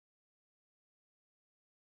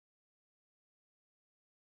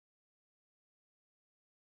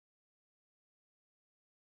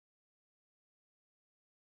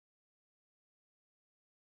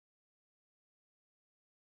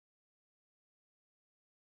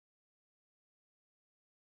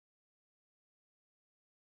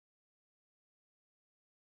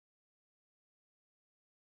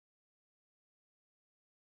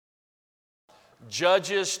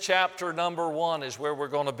Judges chapter number 1 is where we're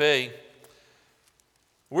going to be.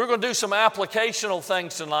 We're going to do some applicational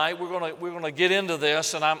things tonight. We're going to get into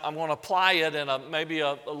this, and I'm going to apply it in maybe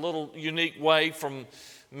a little unique way from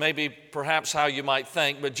maybe perhaps how you might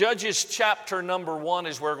think. But Judges chapter number 1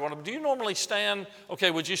 is where we're going to. Do you normally stand? Okay,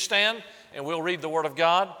 would you stand? And we'll read the Word of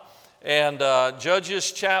God. And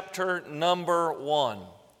Judges chapter number 1.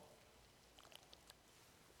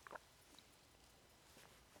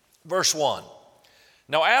 Verse 1.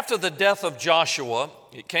 Now after the death of Joshua,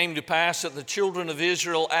 it came to pass that the children of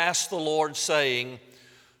Israel asked the Lord, saying,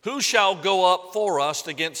 Who shall go up for us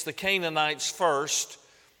against the Canaanites first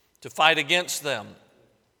to fight against them?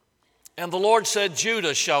 And the Lord said,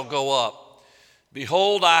 Judah shall go up.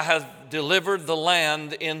 Behold, I have delivered the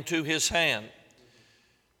land into his hand.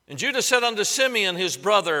 And Judah said unto Simeon his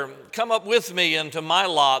brother, Come up with me into my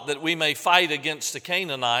lot, that we may fight against the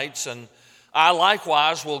Canaanites, and I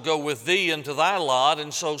likewise will go with thee into thy lot.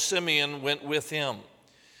 And so Simeon went with him.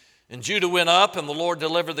 And Judah went up, and the Lord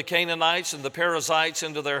delivered the Canaanites and the Perizzites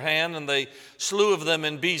into their hand, and they slew of them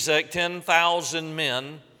in Bezek 10,000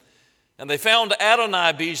 men. And they found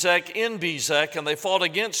Adonai-Bezek in Bezek, and they fought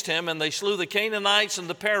against him, and they slew the Canaanites and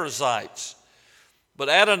the Perizzites. But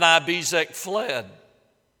Adonai-Bezek fled,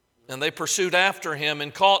 and they pursued after him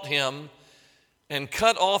and caught him, and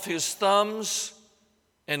cut off his thumbs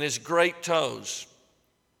and his great toes.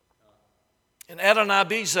 And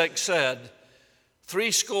Adonai-Bezek said,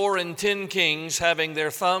 70 kings, having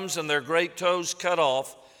their thumbs and their great toes cut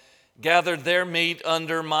off, gathered their meat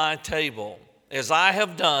under my table. As I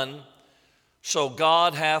have done, so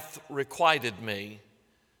God hath requited me.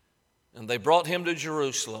 And they brought him to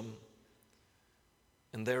Jerusalem,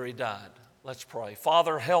 and there he died. Let's pray.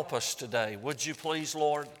 Father, help us today. Would you please,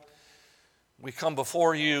 Lord? We come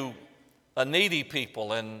before you a needy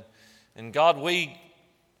people, and God, we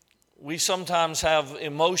sometimes have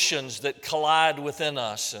emotions that collide within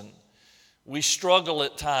us, and we struggle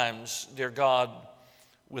at times, dear God,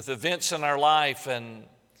 with events in our life and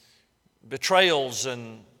betrayals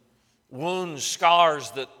and wounds,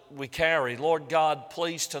 scars that we carry. Lord God,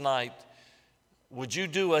 please tonight, would you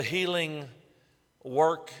do a healing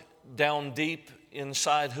work down deep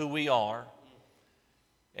inside who we are,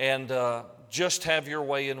 and just have your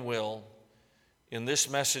way and will in this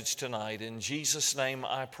message tonight. In Jesus' name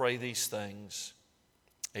I pray these things.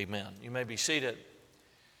 Amen. You may be seated.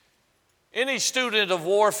 Any student of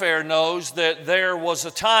warfare knows that there was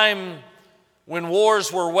a time when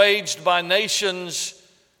wars were waged by nations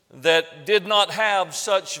that did not have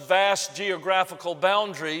such vast geographical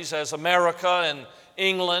boundaries as America and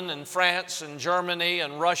England and France and Germany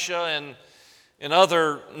and Russia and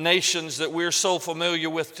other nations that we're so familiar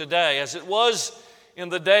with today. As it was in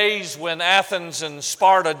the days when Athens and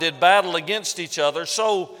Sparta did battle against each other,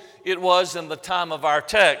 so it was in the time of our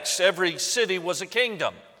text. Every city was a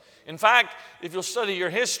kingdom. In fact, if you'll study your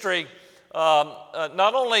history,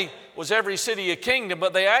 not only was every city a kingdom,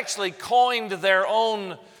 but they actually coined their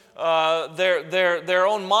own their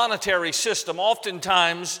own monetary system.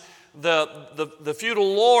 Oftentimes, the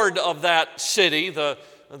feudal lord of that city, the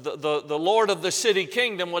lord of the city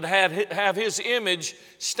kingdom, would have his image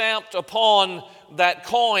stamped upon that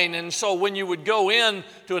coin. And so when you would go in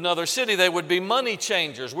to another city, they would be money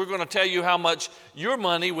changers. We're going to tell you how much your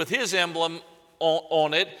money with his emblem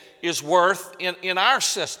on it is worth in our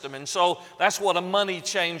system. And so that's what a money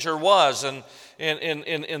changer was. And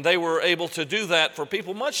they were able to do that for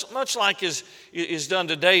people, much like is done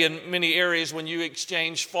today in many areas when you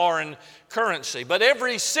exchange foreign currency. But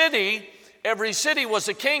every city was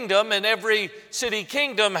a kingdom, and every city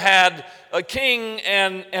kingdom had a king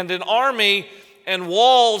and an army and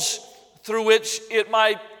walls through which it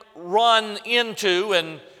might run into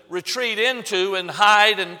and retreat into and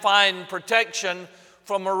hide and find protection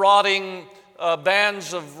from marauding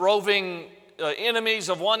bands of roving enemies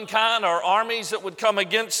of one kind, or armies that would come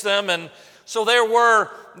against them. And so there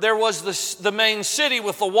was the main city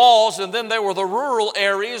with the walls, and then there were the rural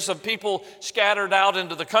areas of people scattered out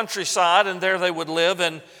into the countryside, and there they would live.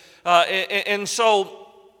 And so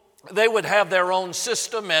they would have their own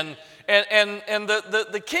system, and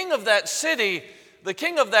the king of that city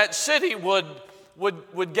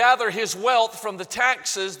would gather his wealth from the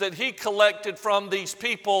taxes that he collected from these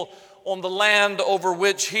people on the land over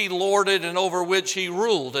which he lorded and over which he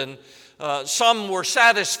ruled. And some were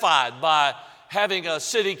satisfied by having a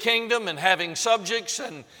city kingdom and having subjects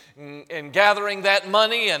and gathering that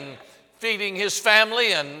money and feeding his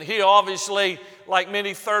family. And he obviously, like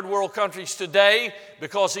many third world countries today,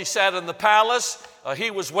 because he sat in the palace,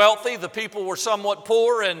 he was wealthy. The people were somewhat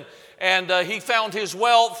poor, and he found his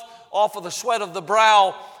wealth off of the sweat of the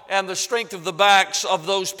brow and the strength of the backs of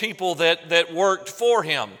those people that worked for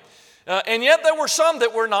him. And yet there were some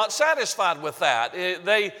that were not satisfied with that.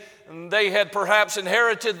 They had perhaps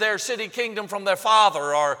inherited their city kingdom from their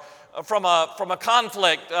father or from a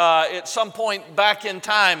conflict at some point back in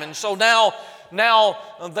time. And so now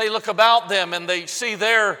they look about them and they see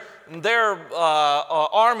their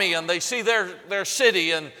army and they see their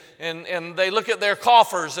city and they look at their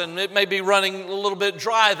coffers and it may be running a little bit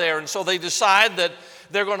dry there. And so they decide that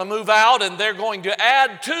they're going to move out and they're going to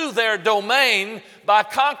add to their domain by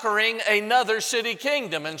conquering another city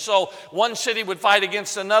kingdom. And so one city would fight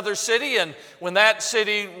against another city, and when that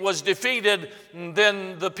city was defeated,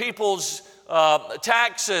 then the people's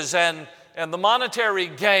taxes and the monetary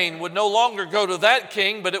gain would no longer go to that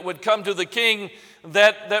king, but it would come to the king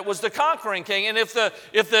that was the conquering king. And if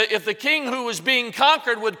the king who was being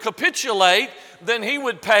conquered would capitulate, then he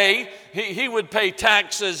would pay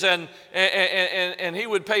taxes and he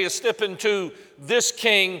would pay a stipend to this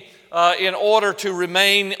king in order to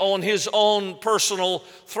remain on his own personal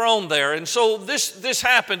throne there. And so this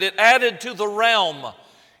happened. It added to the realm.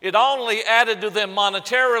 It not only added to them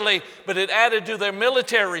monetarily, but it added to their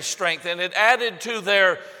military strength, and it added to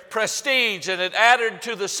their prestige, and it added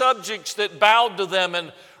to the subjects that bowed to them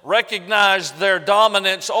and recognized their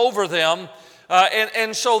dominance over them.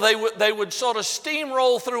 And so they would sort of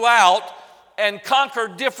steamroll throughout and conquer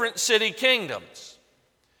different city kingdoms.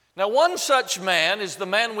 Now, one such man is the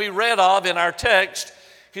man we read of in our text.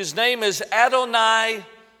 His name is Adonai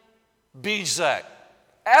Bezek.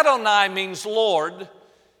 Adonai means Lord.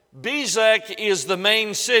 Bezek is the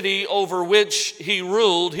main city over which he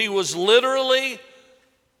ruled. He was literally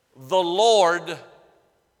the Lord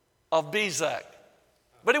of Bezek.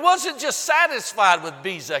 But he wasn't just satisfied with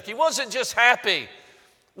Bezek. He wasn't just happy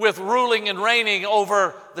with ruling and reigning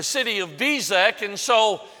over the city of Bezek. And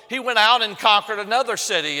so he went out and conquered another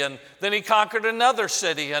city, and then he conquered another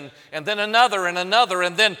city, and then another and another.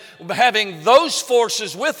 And then having those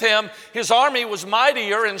forces with him, his army was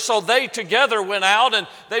mightier, and so they together went out and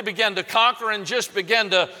they began to conquer and just began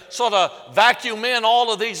to sort of vacuum in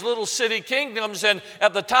all of these little city kingdoms. And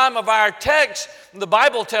at the time of our text, the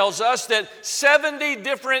Bible tells us that 70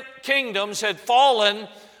 different kingdoms had fallen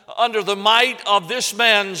under the might of this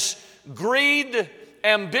man's greed,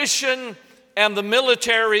 ambition, and the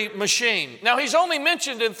military machine. Now, he's only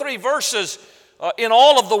mentioned in 3 verses in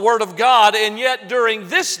all of the Word of God, and yet during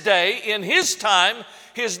this day, in his time,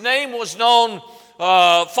 his name was known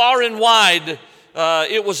far and wide.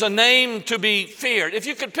 It was a name to be feared. If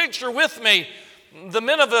you could picture with me the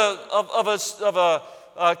men of a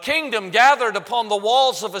kingdom gathered upon the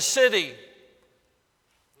walls of a city.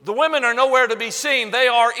 The women are nowhere to be seen. They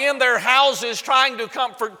are in their houses trying to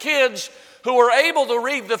comfort kids who are able to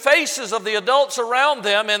read the faces of the adults around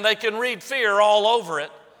them, and they can read fear all over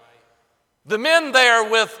it. The men there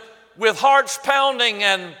with hearts pounding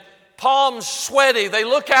and palms sweaty, they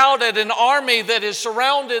look out at an army that has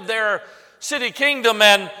surrounded their city kingdom,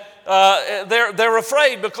 and they're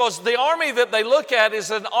afraid because the army that they look at is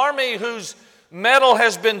an army whose mettle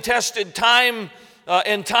has been tested time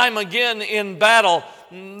and time again in battle.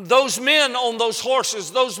 Those men on those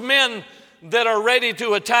horses, those men that are ready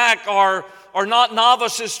to attack are not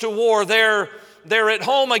novices to war. They're at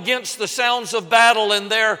home against the sounds of battle,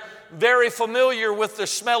 and they're very familiar with the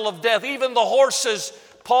smell of death. Even the horses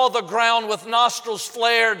paw the ground with nostrils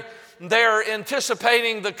flared. They're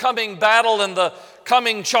anticipating the coming battle and the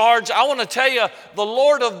coming charge. I want to tell you, the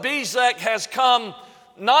Lord of Bezek has come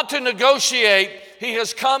not to negotiate, he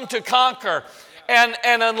has come to conquer. And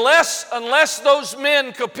unless those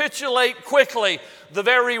men capitulate quickly, the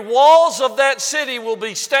very walls of that city will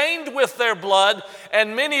be stained with their blood,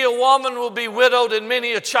 and many a woman will be widowed, and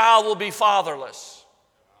many a child will be fatherless.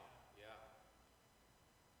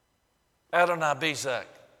 Adonai Bezek.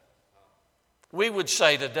 We would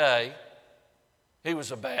say today, he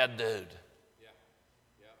was a bad dude.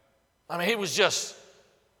 I mean, he was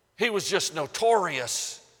just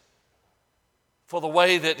notorious for the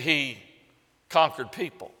way that he conquered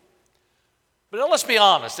people. But now let's be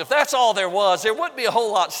honest, if that's all there was, there wouldn't be a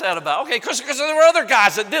whole lot said about, okay, because there were other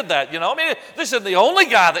guys that did that, you know. I mean, this isn't the only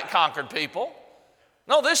guy that conquered people.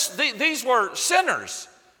 No, these were sinners.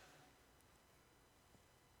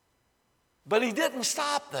 But he didn't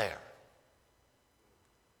stop there.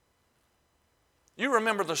 You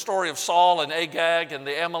remember the story of Saul and Agag and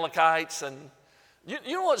the Amalekites, and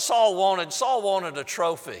you know what Saul wanted? Saul wanted a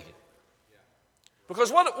trophy. Because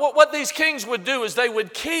what these kings would do is they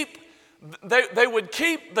would keep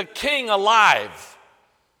the king alive.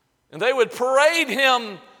 And they would parade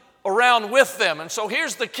him around with them. And so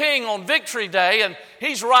here's the king on Victory Day, and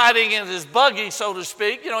he's riding in his buggy, so to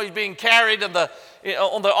speak. He's being carried on the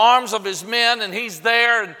arms of his men, and he's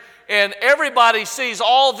there, and everybody sees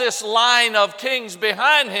all this line of kings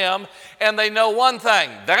behind him, and they know one thing.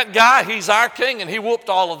 That guy, he's our king, and he whooped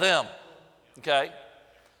all of them. Okay?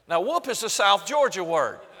 Now, whoop is a South Georgia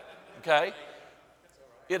word. Okay?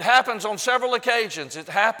 It happens on several occasions. It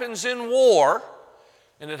happens in war,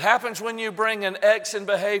 and it happens when you bring an X in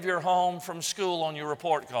behavior home from school on your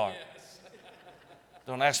report card.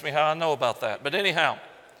 Don't ask me how I know about that. But anyhow,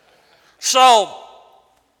 so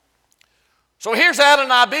here's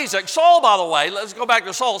Adonai-Bezek. Saul, by the way, let's go back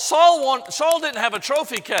to Saul. Saul didn't have a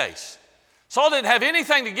trophy case. Saul didn't have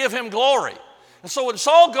anything to give him glory. And so when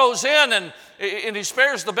Saul goes in and he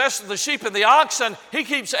spares the best of the sheep and the oxen, he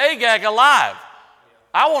keeps Agag alive.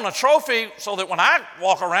 I want a trophy so that when I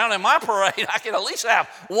walk around in my parade, I can at least have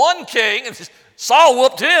one king. And Saul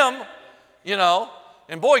whooped him,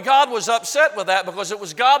 And boy, God was upset with that because it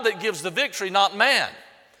was God that gives the victory, not man.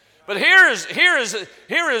 But here is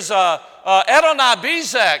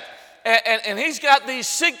Adonai-Bezek, and he's got these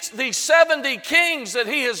 70 kings that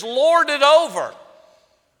he has lorded over.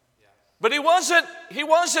 But he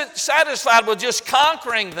wasn't satisfied with just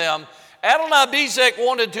conquering them. Adonai-Bezek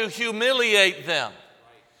wanted to humiliate them.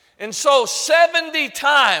 And so 70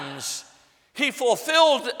 times he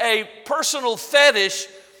fulfilled a personal fetish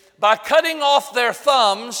by cutting off their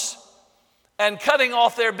thumbs and cutting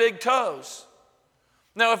off their big toes.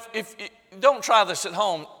 Now, if don't try this at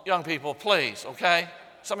home, young people, please, okay?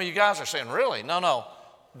 Some of you guys are saying, really? No.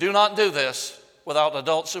 Do not do this without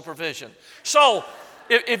adult supervision. So,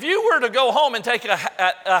 if you were to go home and take a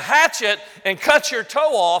hatchet and cut your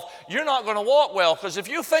toe off, you're not going to walk well, because if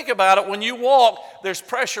you think about it, when you walk, there's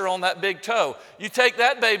pressure on that big toe. You take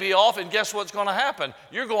that baby off, and guess what's going to happen?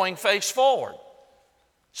 You're going face forward.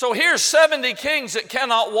 So here's 70 kings that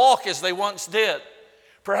cannot walk as they once did.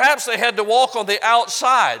 Perhaps they had to walk on the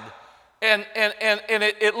outside, and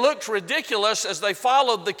it looked ridiculous as they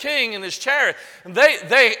followed the king in his chariot.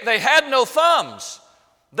 They had no thumbs.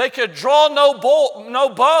 They could draw no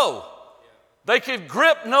bow. They could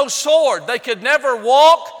grip no sword. They could never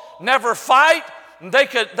walk, never fight. They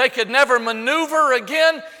could never maneuver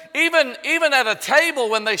again. Even at a table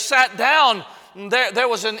when they sat down, there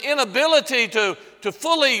was an inability to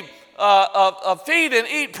fully feed and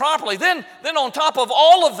eat properly. Then on top of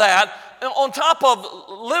all of that, on top of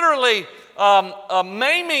literally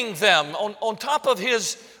maiming them, on top of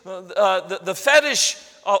the fetish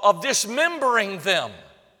of dismembering them,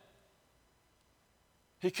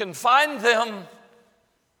 he confined them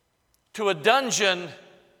to a dungeon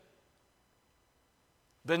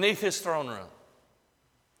beneath his throne room.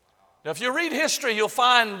 Now, if you read history, you'll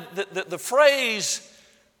find that the phrase,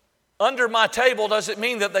 under my table, doesn't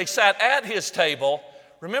mean that they sat at his table.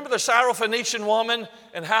 Remember the Syrophoenician woman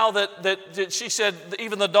and how that she said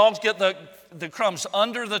even the dogs get the crumbs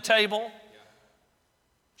under the table?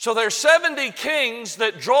 So there's 70 kings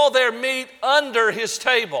that draw their meat under his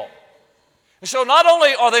table. And so not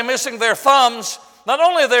only are they missing their thumbs, not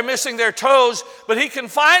only are they missing their toes, but he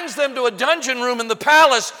confines them to a dungeon room in the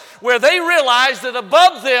palace where they realize that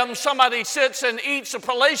above them somebody sits and eats a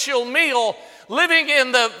palatial meal, living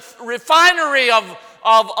in the refinery of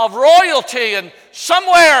royalty, and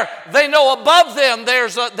somewhere they know above them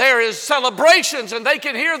there is celebrations, and they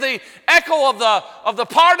can hear the echo of the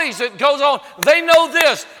parties that goes on. They know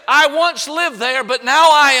this: I once lived there, but now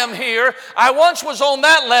I am here. I once was on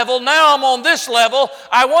that level, now I'm on this level.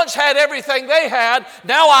 I once had everything they had,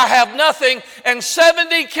 now I have nothing. And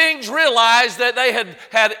 70 kings realized that they had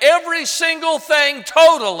had every single thing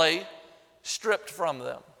totally stripped from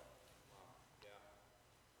them.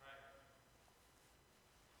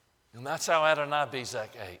 And that's how Adonai-Bezek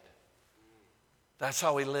ate. That's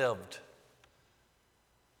how he lived,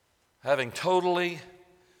 having totally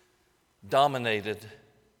dominated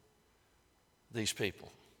these people.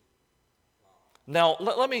 Now,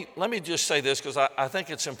 let me just say this, because I think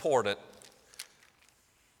it's important.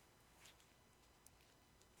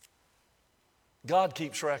 God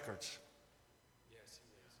keeps records. Yes, he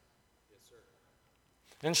does. Yes, sir.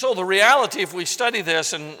 And so the reality, if we study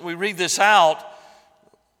this and we read this out,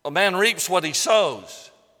 a man reaps what he sows.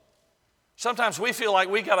 Sometimes we feel like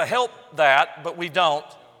we got to help that, but we don't.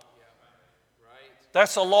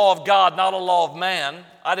 That's a law of God, not a law of man.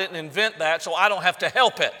 I didn't invent that, so I don't have to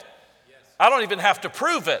help it. I don't even have to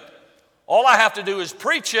prove it. All I have to do is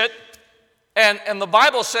preach it. And the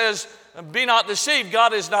Bible says, be not deceived,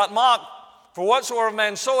 God is not mocked. For whatsoever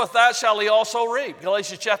man soweth, that shall he also reap.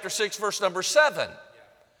 Galatians chapter 6, verse number 7.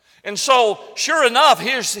 And so, sure enough,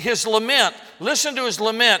 here's his lament. Listen to his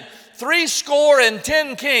lament.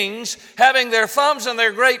 70 kings, having their thumbs and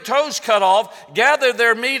their great toes cut off, gathered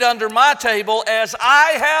their meat under my table, as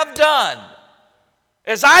I have done,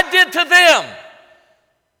 as I did to them,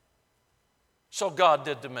 so God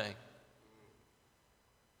did to me.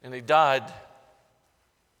 And he died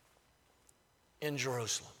in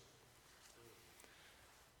Jerusalem.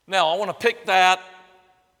 Now, I want to pick that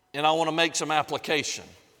and I want to make some application.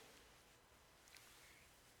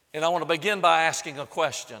 And I want to begin by asking a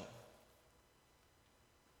question.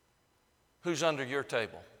 Who's under your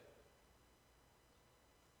table?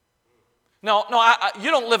 No, you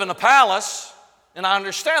don't live in a palace, and I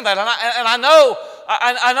understand that. And I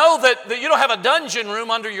know that you don't have a dungeon room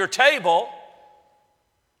under your table.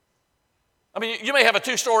 I mean, you may have a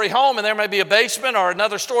 2-story home and there may be a basement or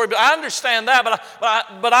another story, but I understand that.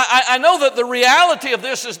 But I know that the reality of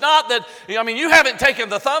this is not that, I mean, you haven't taken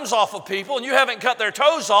the thumbs off of people and you haven't cut their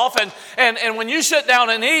toes off. And when you sit down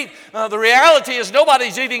and eat, the reality is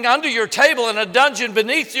nobody's eating under your table in a dungeon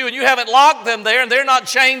beneath you and you haven't locked them there and they're not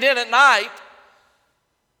chained in at night.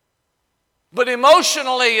 But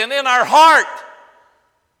emotionally and in our heart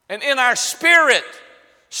and in our spirit,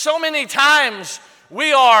 so many times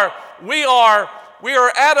we are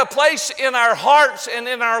at a place in our hearts and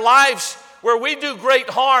in our lives where we do great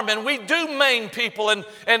harm and we do maim people and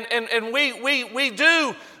we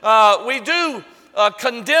do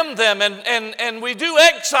condemn them and we do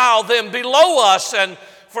exile them below us and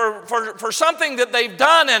for something that they've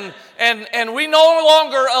done and we no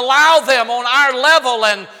longer allow them on our level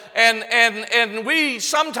and we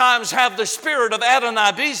sometimes have the spirit of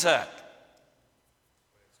Adonai-Bezek.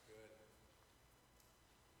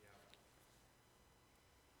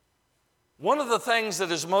 One of the things that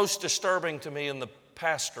is most disturbing to me in the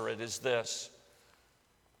pastorate is this.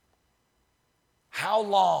 How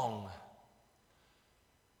long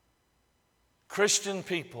Christian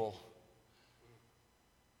people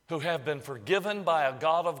who have been forgiven by a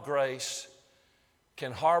God of grace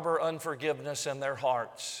can harbor unforgiveness in their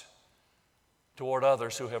hearts toward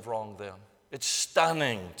others who have wronged them. It's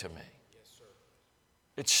stunning to me.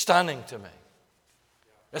 It's stunning to me.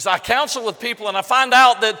 As I counsel with people and I find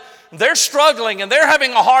out that they're struggling and they're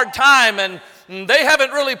having a hard time and they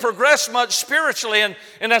haven't really progressed much spiritually, and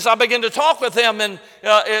as I begin to talk with them, and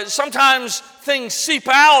sometimes things seep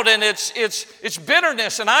out and it's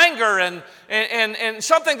bitterness and anger and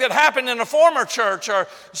something that happened in a former church or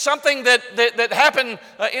something that happened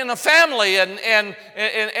in a family and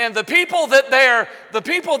the people that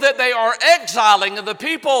they are exiling and the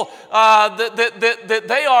people that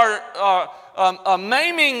they are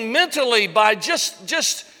maiming mentally by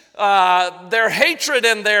just their hatred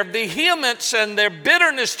and their vehemence and their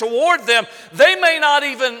bitterness toward them, they may not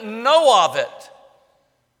even know of it.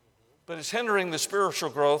 But it's hindering the spiritual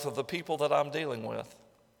growth of the people that I'm dealing with.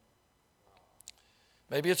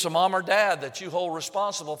 Maybe it's a mom or dad that you hold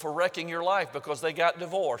responsible for wrecking your life because they got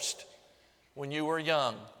divorced when you were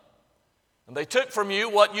young. And they took from you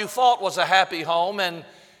what you thought was a happy home, and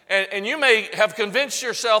you may have convinced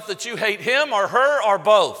yourself that you hate him or her or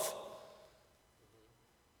both.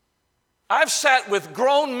 I've sat with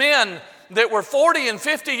grown men that were 40 and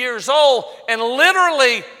 50 years old and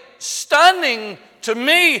literally stunning to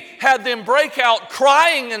me had them break out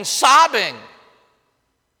crying and sobbing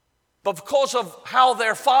because of how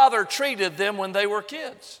their father treated them when they were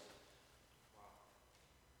kids.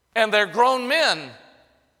 And they're grown men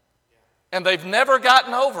and they've never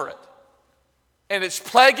gotten over it. And it's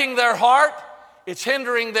plaguing their heart, it's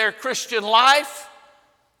hindering their Christian life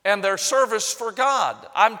and their service for God.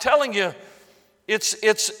 I'm telling you, it's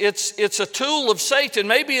a tool of Satan.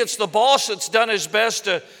 Maybe it's the boss that's done his best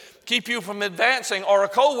to keep you from advancing, or a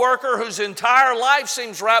co-worker whose entire life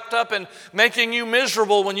seems wrapped up in making you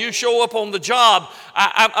miserable when you show up on the job.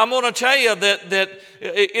 I'm going to tell you that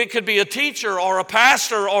it could be a teacher or a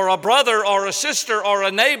pastor or a brother or a sister or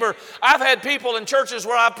a neighbor. I've had people in churches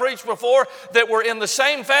where I preached before that were in the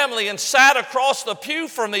same family and sat across the pew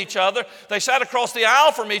from each other. They sat across the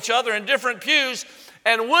aisle from each other in different pews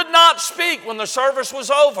and would not speak when the service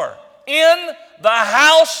was over in the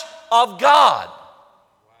house of God.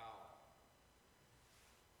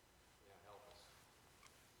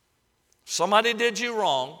 Somebody did you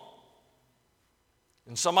wrong,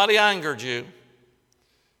 and somebody angered you,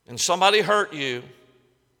 and somebody hurt you,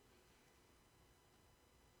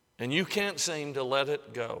 and you can't seem to let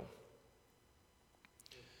it go.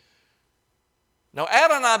 Now,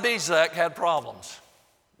 Adonai-Bezek had problems,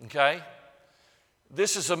 okay?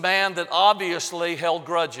 This is a man that obviously held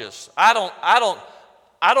grudges. I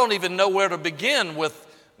don't even know where to begin with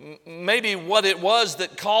maybe what it was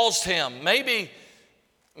that caused him. Maybe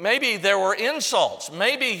there were insults.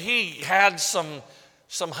 Maybe he had some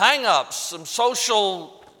hang-ups, some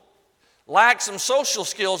social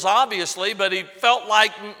skills, obviously, but he felt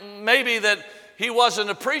like maybe that he wasn't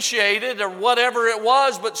appreciated or whatever it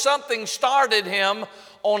was, but something started him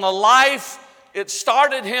on a life. It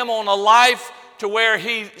started him on a life to where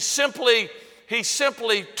he simply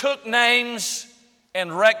took names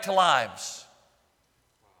and wrecked lives.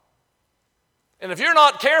 And if you're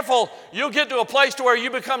not careful, you'll get to a place to where you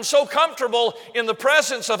become so comfortable in the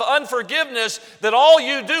presence of unforgiveness that all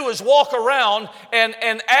you do is walk around and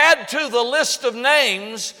add to the list of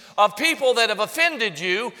names of people that have offended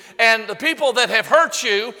you and the people that have hurt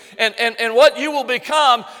you. And what you will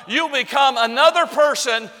become, you'll become another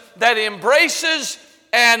person that embraces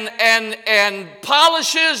and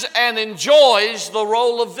polishes and enjoys the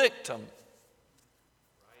role of victim.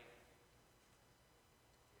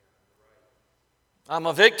 I'm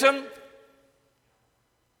a victim.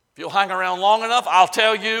 If you'll hang around long enough, I'll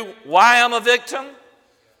tell you why I'm a victim.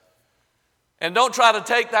 And don't try to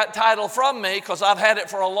take that title from me, because I've had it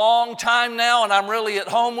for a long time now and I'm really at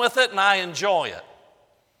home with it and I enjoy it.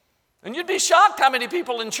 And you'd be shocked how many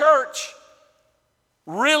people in church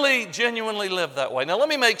really genuinely live that way. Now let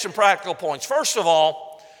me make some practical points. First of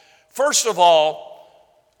all,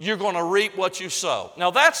 you're going to reap what you sow.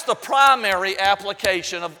 Now that's the primary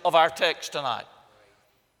application of our text tonight.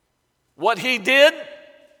 What he did,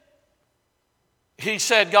 he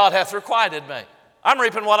said, God hath requited me. I'm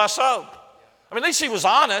reaping what I sowed. I mean, at least he was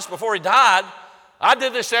honest before he died. I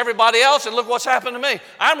did this to everybody else, and look what's happened to me.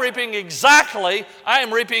 I am reaping exactly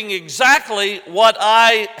what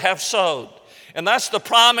I have sowed. And that's the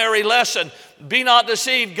primary lesson. Be not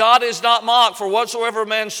deceived, God is not mocked, for whatsoever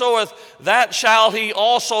man soweth, that shall he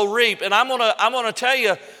also reap. And I'm gonna tell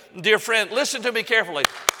you, dear friend, listen to me carefully.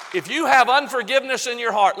 If you have unforgiveness in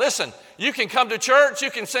your heart, listen, you can come to church,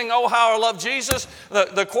 you can sing, "Oh, how I love Jesus."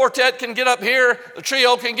 The quartet can get up here, the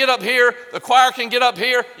trio can get up here, the choir can get up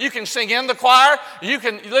here. You can sing in the choir. You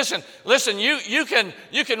can, listen, you can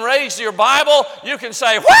raise your Bible. You can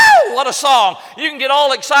say, "Woo, what a song." You can get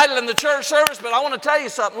all excited in the church service, but I want to tell you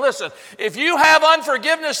something. Listen, if you have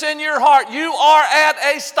unforgiveness in your heart, you are at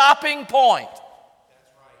a stopping point.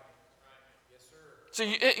 That's right. Yes, sir. So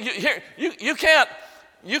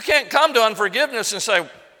you can't come to unforgiveness and say,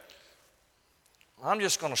 "I'm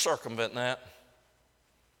just going to circumvent that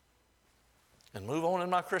and move on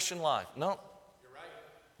in my Christian life." No. You're right.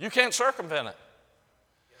 You can't circumvent it.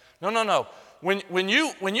 No. When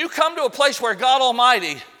you come to a place where God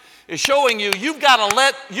Almighty is showing you, you got to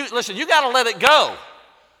let it go.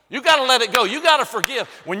 You got to let it go. You got to forgive.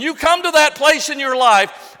 When you come to that place in your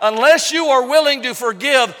life, unless you are willing to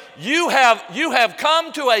forgive, you have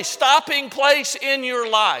come to a stopping place in your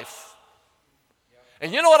life.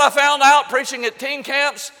 And you know what I found out preaching at teen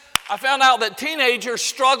camps? I found out that teenagers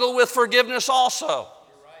struggle with forgiveness also. You're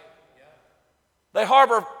right. Yeah.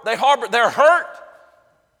 They're hurt.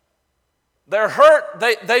 They're hurt.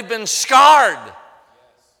 They've been scarred. Yes.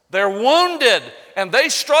 They're wounded. And they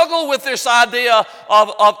struggle with this idea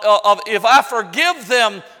of if I forgive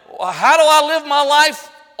them, how do I live my life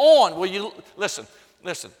on? Well, you listen.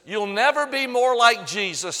 You'll never be more like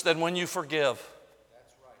Jesus than when you forgive.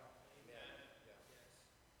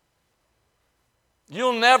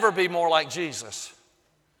 You'll never be more like Jesus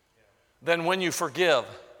than when you forgive.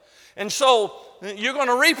 And so you're going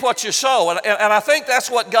to reap what you sow. And I think that's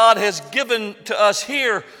what God has given to us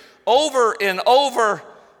here over and over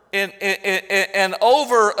and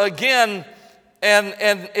over again. And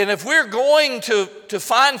if we're going to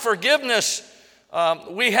find forgiveness,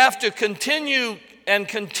 we have to continue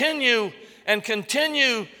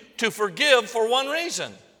to forgive for one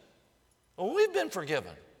reason. Well, we've been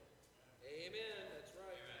forgiven.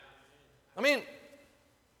 I mean,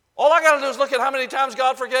 all I got to do is look at how many times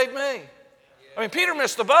God forgave me. I mean, Peter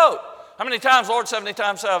missed the boat. How many times, Lord? 70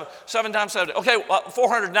 times 7. 7 times 70. Okay,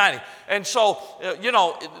 490. And so,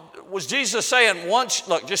 was Jesus saying once,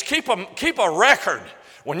 look, just keep a record.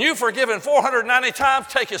 When you've forgiven 490 times,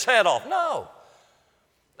 take his head off. No.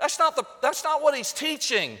 That's not what he's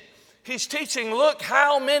teaching. He's teaching, look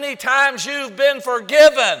how many times you've been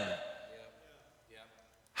forgiven.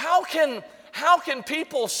 How can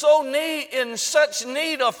people in such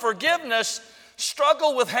need of forgiveness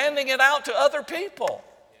struggle with handing it out to other people?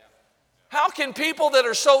 How can people that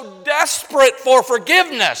are so desperate for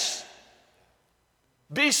forgiveness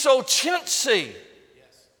be so chintzy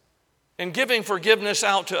in giving forgiveness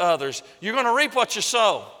out to others? You're going to reap what you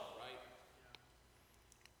sow.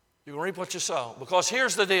 You're going to reap what you sow. Because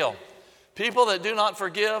here's the deal. People that do not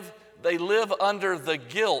forgive, they live under the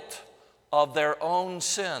guilt of their own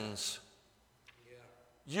sins.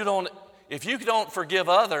 If you don't forgive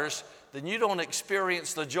others, then you don't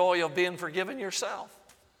experience the joy of being forgiven yourself.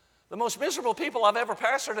 The most miserable people I've ever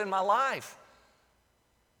pastored in my life,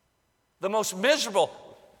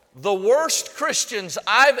 the worst Christians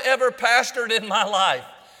I've ever pastored in my life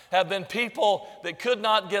have been people that could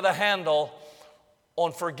not get a handle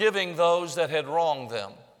on forgiving those that had wronged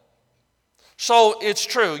them. So it's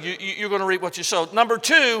true. You're going to reap what you sow. Number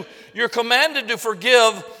 2, you're commanded to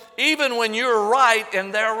forgive even when you're right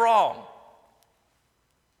and they're wrong.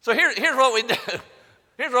 So here's what we do.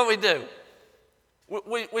 Here's what we do.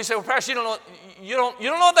 We say, well, Pastor, you don't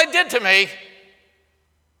know what they did to me.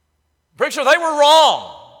 Preacher, they were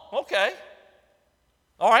wrong. Okay.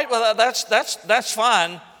 All right, well, that's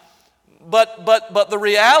fine. But the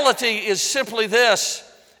reality is simply this.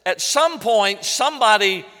 At some point,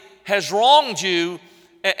 somebody has wronged you,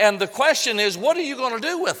 and the question is, what are you going to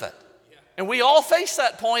do with it? And we all face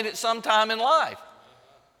that point at some time in life.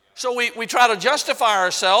 So we try to justify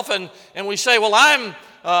ourselves, and we say, well,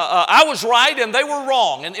 I was right and they were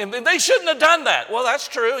wrong, and they shouldn't have done that. Well, that's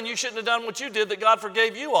true, and you shouldn't have done what you did that God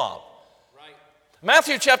forgave you of. Right.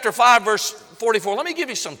 Matthew chapter 5, verse 44. Let me give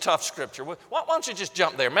you some tough scripture. Why don't you just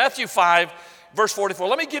jump there? Matthew 5, verse 44.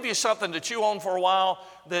 Let me give you something to chew on for a while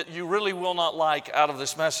that you really will not like out of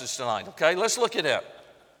this message tonight, okay? Let's look at it.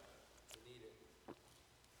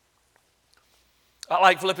 I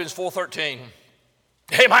like Philippians 4:13.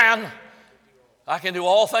 Hey, man, I can do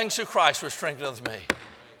all things through Christ which strengthens me.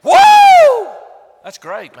 Woo! That's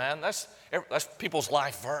great, man. That's people's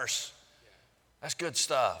life verse. That's good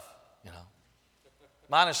stuff, you know.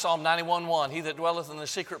 Mine is Psalm 91:1. He that dwelleth in the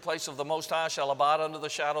secret place of the Most High shall abide under the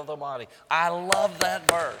shadow of the Almighty. I love that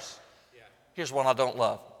verse. Here's one I don't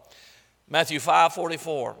love. Matthew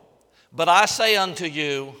 5:44. But I say unto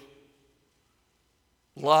you,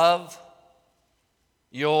 love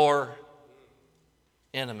your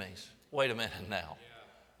enemies. Wait a minute now.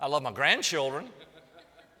 I love my grandchildren.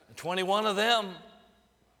 21 of them.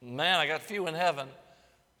 Man, I got a few in heaven.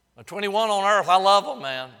 21 on earth, I love them,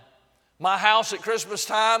 man. My house at Christmas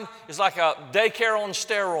time is like a daycare on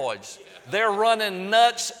steroids. They're running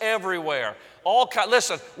nuts everywhere.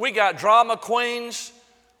 Listen, we got drama queens.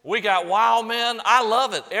 We got wild men. I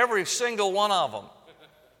love it, every single one of them.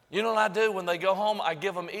 You know what I do when they go home? I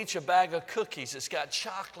give them each a bag of cookies. It's got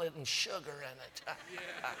chocolate and sugar in it.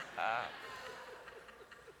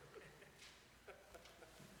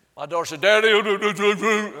 My daughter said, Daddy,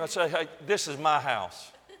 I say, hey, this is my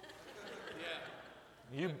house.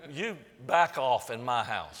 You back off in my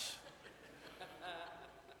house.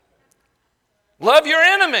 Love your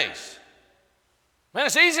enemies. Man,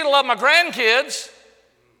 it's easy to love my grandkids.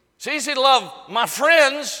 It's easy to love my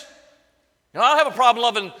friends. You know, I don't have a problem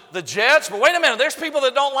loving the Jets, but wait a minute, there's people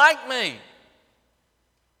that don't like me.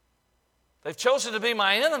 They've chosen to be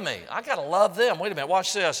my enemy. I got to love them. Wait a minute,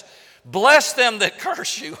 watch this. Bless them that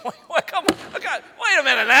curse you. Come on, wait a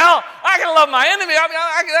minute now. I got to love my enemy.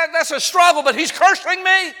 That's a struggle, but he's cursing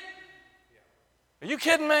me? Are you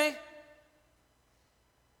kidding me?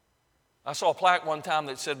 I saw a plaque one time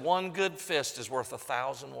that said, one good fist is worth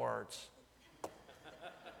 1,000 words.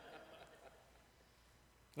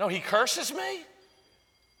 No, he curses me?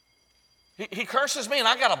 He curses me and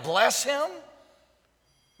I got to bless him?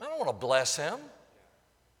 I don't want to bless him.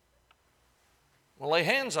 Well, lay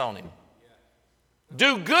hands on him.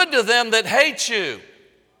 Do good to them that hate you.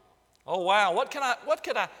 Oh, wow. What can I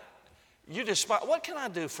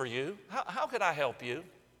do for you? How could I help you?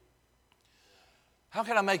 How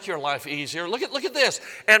can I make your life easier? Look at this.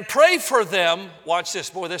 And pray for them. Watch this.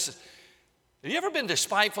 Boy, have you ever been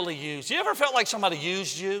despitefully used? You ever felt like somebody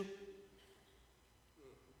used you?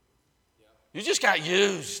 You just got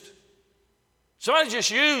used. Somebody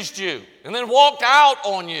just used you and then walked out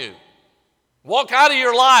on you. Walk out of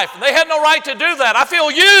your life. They had no right to do that. I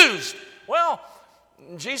feel used. Well,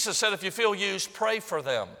 Jesus said if you feel used, pray for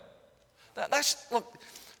them.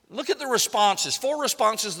 Look at the responses. 4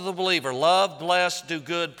 responses to the believer. Love, bless, do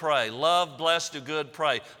good, pray. Love, bless, do good,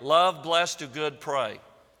 pray. Love, bless, do good, pray.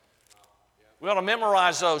 We ought to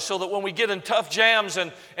memorize those so that when we get in tough jams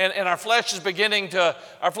and our flesh is beginning to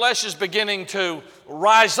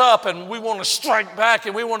rise up and we want to strike back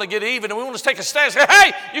and we want to get even and we want to take a stand and say,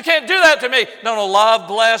 hey, you can't do that to me. No, love,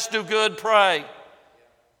 bless, do good, pray.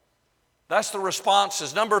 That's the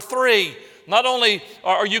responses. Number 3, not only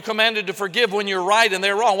are you commanded to forgive when you're right and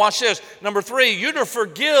they're wrong. Watch this. Number 3, you're to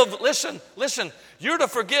forgive, listen, you're to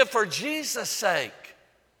forgive for Jesus' sake,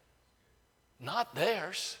 not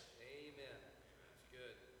theirs.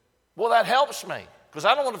 Well, that helps me because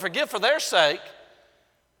I don't want to forgive for their sake.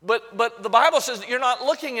 But the Bible says that you're not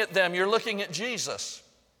looking at them, you're looking at Jesus.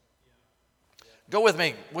 Go with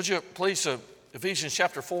me, would you please, Ephesians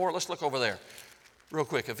chapter 4. Let's look over there real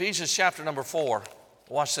quick. Ephesians chapter number 4.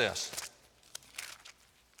 Watch this.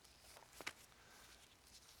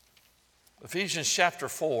 Ephesians chapter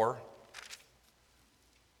 4,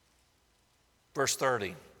 verse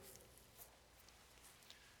 30.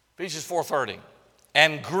 Ephesians 4:30.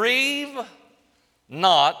 And grieve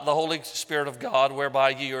not the Holy Spirit of God, whereby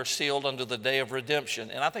ye are sealed unto the day of redemption.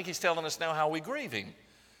 And I think he's telling us now how we grieve him.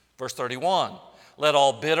 Verse 31. Let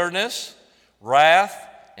all bitterness, wrath,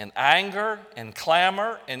 and anger, and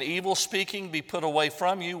clamor, and evil speaking be put away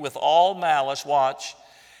from you with all malice. Watch.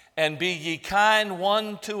 And be ye kind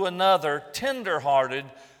one to another, tender-hearted,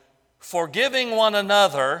 forgiving one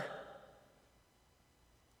another.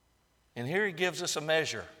 And here he gives us a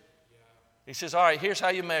measure. He says, all right, here's how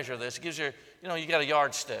you measure this. He gives you, you got a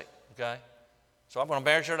yardstick, okay? So I'm going to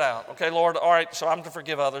measure it out. Okay, Lord, all right, so I'm to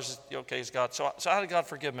forgive others. Okay, is God. So how did God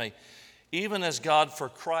forgive me? Even as God for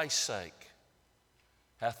Christ's sake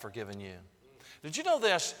hath forgiven you. Did you know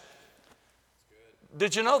this?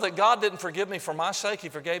 Did you know that God didn't forgive me for my sake? He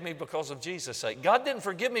forgave me because of Jesus' sake. God didn't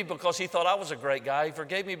forgive me because he thought I was a great guy. He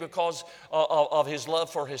forgave me because of his love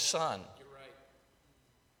for his son. You're right.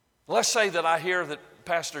 Let's say that I hear that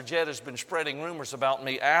Pastor Jed has been spreading rumors about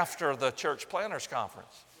me after the church planners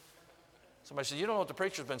conference. Somebody said, you don't know what the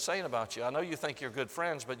preacher's been saying about you. I know you think you're good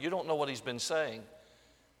friends, but you don't know what he's been saying.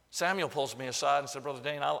 Samuel pulls me aside and said, Brother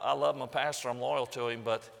Dane, I love my pastor. I'm loyal to him,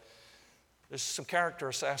 but there's some character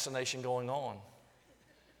assassination going on.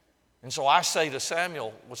 And so I say to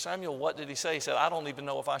Samuel, well, Samuel, what did he say? He said, I don't even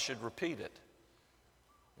know if I should repeat it.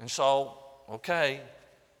 And so, okay.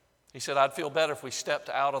 He said, I'd feel better if we stepped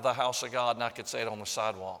out of the house of God and I could say it on the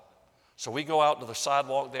sidewalk. So we go out to the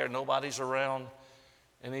sidewalk there, nobody's around.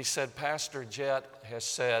 And he said, Pastor Jet has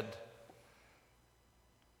said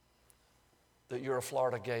that you're a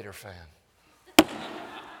Florida Gator fan.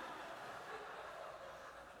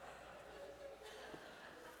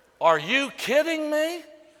 Are you kidding me?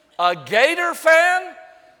 A Gator fan?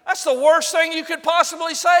 That's the worst thing you could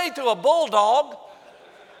possibly say to a Bulldog.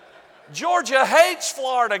 Georgia hates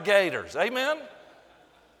Florida Gators. Amen?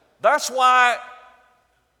 That's why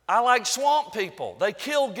I like Swamp People. They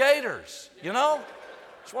kill gators,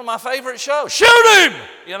 It's one of my favorite shows. Shoot him!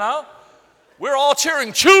 We're all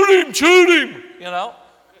cheering, shoot him,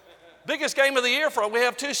 Biggest game of the year for us. We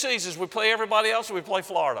have 2 seasons. We play everybody else or we play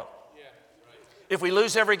Florida. Yeah, right. If we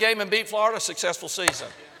lose every game and beat Florida, successful season.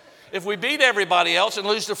 If we beat everybody else and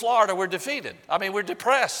lose to Florida, we're defeated. We're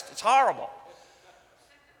depressed. It's horrible.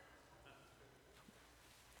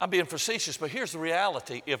 I'm being facetious, but here's the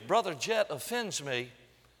reality. If Brother Jet offends me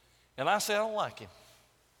and I say I don't like him,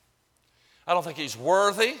 I don't think he's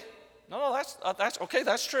worthy. No, that's okay,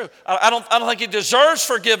 that's true. I don't think he deserves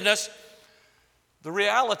forgiveness. The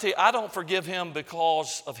reality, I don't forgive him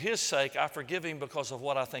because of his sake. I forgive him because of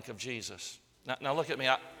what I think of Jesus. Now look at me.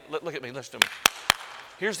 Look at me. Listen to me.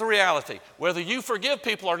 Here's the reality. Whether you forgive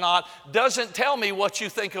people or not doesn't tell me what you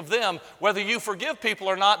think of them. Whether you forgive people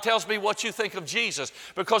or not tells me what you think of Jesus.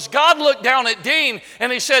 Because God looked down at Dean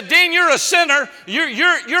and he said, Dean, you're a sinner.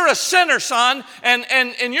 You're a sinner, son,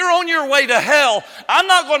 and you're on your way to hell. I'm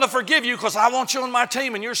not going to forgive you because I want you on my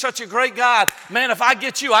team and you're such a great guy. Man, if I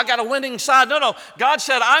get you, I got a winning side. No. God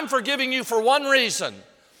said, I'm forgiving you for one reason.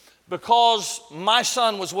 Because my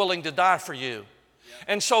son was willing to die for you.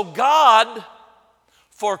 And so God,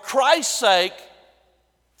 for Christ's sake,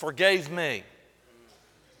 forgave me.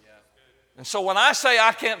 And so when I say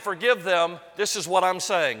I can't forgive them, this is what I'm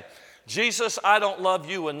saying. Jesus, I don't love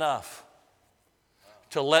you enough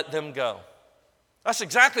to let them go. That's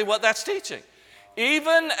exactly what that's teaching.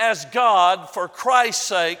 Even as God, for Christ's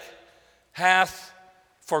sake, hath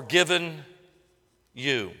forgiven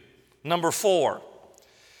you. Number 4,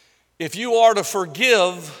 if you are to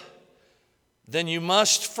forgive, then you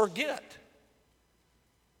must forget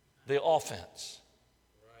the offense.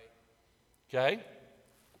 Okay?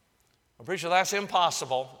 I'm pretty sure that's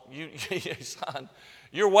impossible. Son,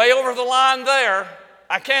 you're way over the line there.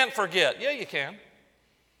 I can't forget. Yeah, you can.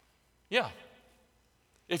 Yeah.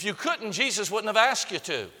 If you couldn't, Jesus wouldn't have asked you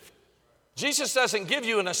to. Jesus doesn't give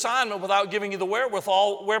you an assignment without giving you the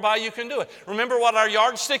wherewithal whereby you can do it. Remember what our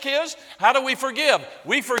yardstick is? How do we forgive?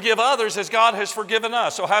 We forgive others as God has forgiven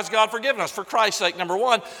us. So how's God forgiven us? For Christ's sake, number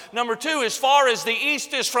 1. Number 2, as far as the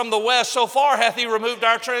east is from the west, so far hath he removed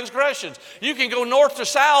our transgressions. You can go north to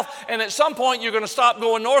south, and at some point you're going to stop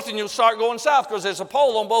going north and you'll start going south because there's a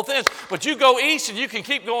pole on both ends. But you go east and you can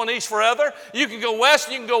keep going east forever. You can go west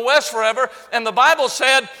and you can go west forever. And the Bible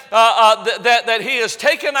said that he has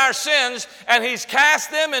taken our sins branches, and He's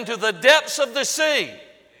cast them into the depths of the sea.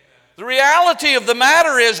 The reality of the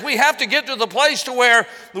matter is we have to get to the place to where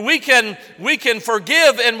we can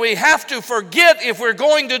forgive, and we have to forget if we're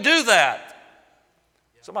going to do that.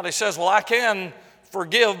 Somebody says, well, I can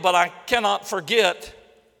forgive, but I cannot forget.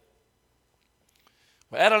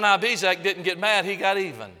 Well, Adonai-Bezek didn't get mad, he got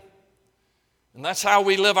even. And that's how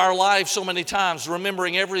we live our lives so many times,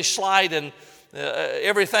 remembering every slight and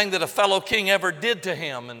everything that a fellow king ever did to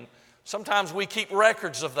him. And sometimes we keep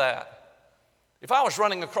records of that. If I was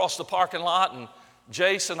running across the parking lot and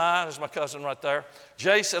Jace and I, there's my cousin right there,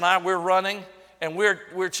 Jace and I, we're running and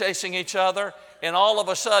we're chasing each other, and all of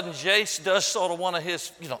a sudden Jace does sort of one of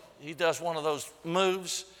his, he does one of those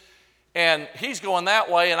moves, and he's going that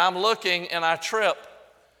way, and I'm looking and I trip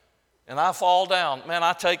and I fall down. Man,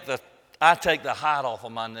 I take the hide off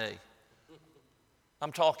of my knee.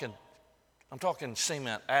 I'm talking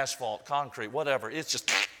cement, asphalt, concrete, whatever. It's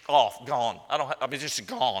just off, gone. It's just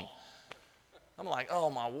gone. I'm like, oh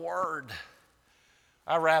my word.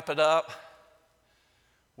 I wrap it up.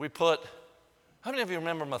 How many of you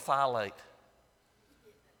remember methylate?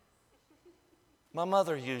 My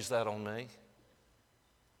mother used that on me.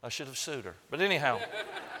 I should have sued her. But anyhow,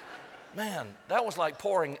 man, that was like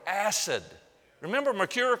pouring acid. Remember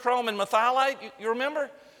mercurochrome and methylate? You remember?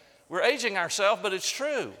 We're aging ourselves, but it's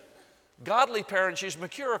true. Godly parents use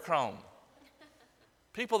mercurochrome.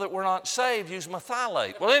 People that were not saved use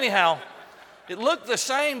methylate. Well, anyhow, it looked the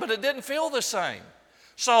same, but it didn't feel the same.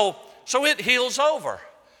 So it heals over.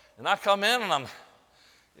 And I come in and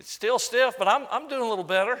it's still stiff, but I'm doing a little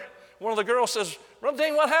better. One of the girls says, Brother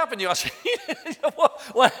Dean, what happened to you? I said,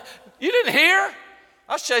 what? You didn't hear?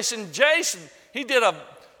 I was chasing Jason. He did a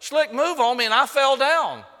slick move on me and I fell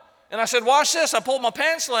down. And I said, watch this. I pulled my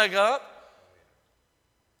pants leg up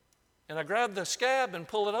and I grabbed the scab and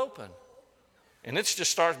pulled it open. And it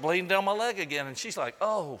just starts bleeding down my leg again. And she's like,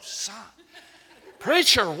 oh, son.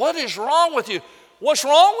 Preacher, what is wrong with you? What's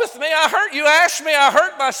wrong with me? You asked me, I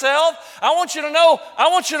hurt myself. I want you to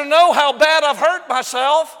know how bad I've hurt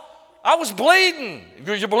myself. I was bleeding.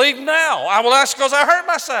 You're bleeding now. I will ask because I hurt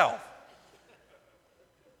myself.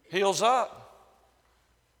 Heals up.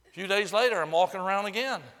 A few days later, I'm walking around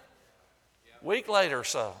again. A week later or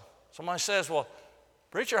so, somebody says, well,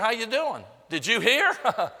 preacher, how you doing? Did you hear?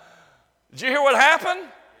 Did you hear what happened?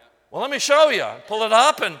 Well, let me show you. I pull it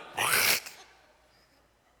up and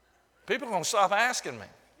people are going to stop asking me.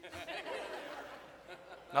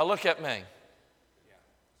 Now look at me.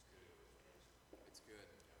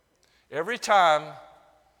 Every time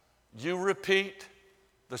you repeat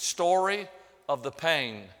the story of the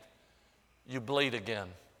pain, you bleed again.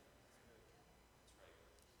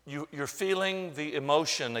 You're feeling the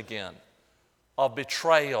emotion again of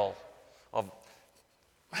betrayal, of,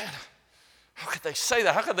 man, how could they say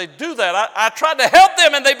that? How could they do that? I tried to help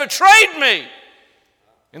them and they betrayed me.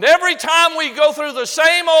 And every time we go through the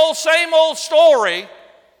same old story,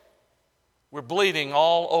 we're bleeding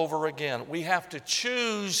all over again. We have to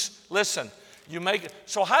choose. Listen, you make it.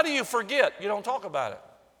 So how do you forget? You don't talk about it.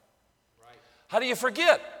 Right. How do you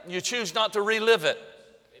forget? You choose not to relive it.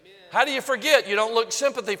 Amen. How do you forget? You don't look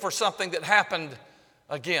sympathy for something that happened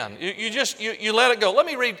again. You let it go. Let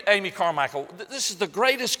me read Amy Carmichael. This is the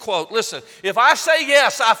greatest quote. Listen, if I say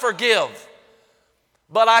yes, I forgive,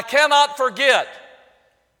 but I cannot forget,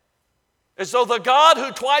 as though the God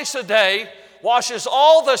who twice a day washes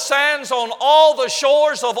all the sands on all the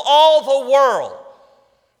shores of all the world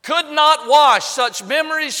could not wash such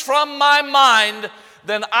memories from my mind,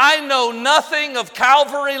 then I know nothing of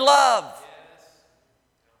Calvary love.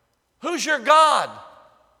 Who's your God?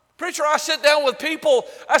 Preacher, I sit down with people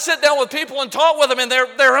and talk with them, and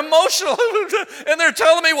they're emotional, and they're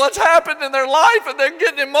telling me what's happened in their life, and they're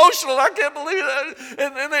getting emotional. I can't believe it.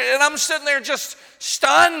 And I'm sitting there just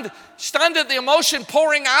stunned at the emotion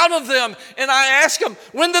pouring out of them. And I ask them,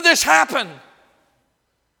 when did this happen?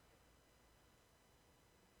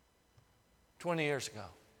 20 years ago.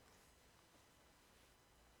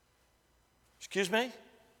 Excuse me?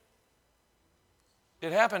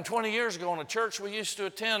 It happened 20 years ago in a church we used to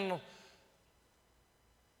attend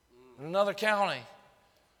in another county.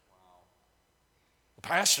 The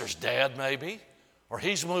pastor's dead, maybe, or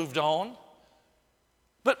he's moved on.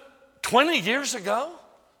 But 20 years ago?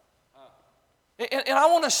 And I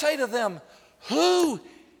want to say to them, who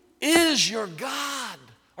is your God?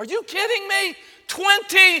 Are you kidding me?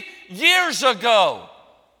 20 years ago.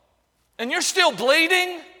 And you're still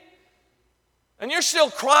bleeding? And you're still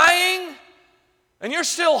crying? And you're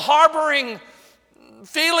still harboring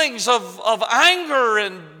feelings of anger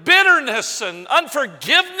and bitterness and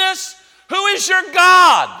unforgiveness? Who is your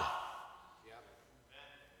God?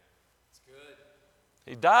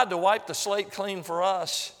 He died to wipe the slate clean for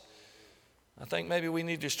us. I think maybe we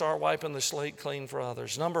need to start wiping the slate clean for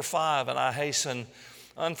others. Number 5, and I hasten,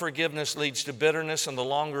 unforgiveness leads to bitterness, and the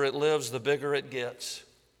longer it lives, the bigger it gets.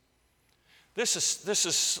 This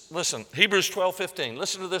is listen, Hebrews 12:15.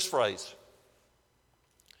 Listen to this phrase.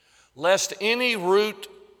 Lest any root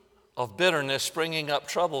of bitterness springing up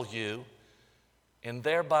trouble you, and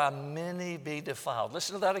thereby many be defiled.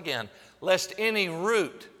 Listen to that again. Lest any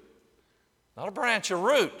root, not a branch, a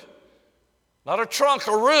root, not a trunk,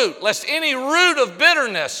 a root, lest any root of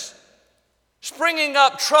bitterness springing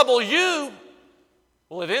up trouble you.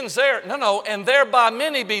 Well, it ends there. No, and thereby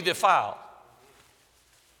many be defiled.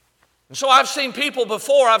 And so I've seen people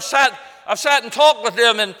before, I've sat and talked with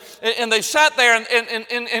them, and they sat there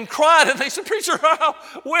and cried, and they said, "Preacher,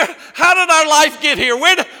 how did our life get here?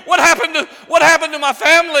 What happened to my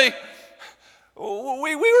family?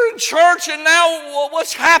 We were in church, and now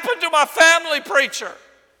what's happened to my family, preacher?"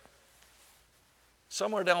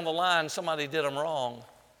 Somewhere down the line, somebody did them wrong.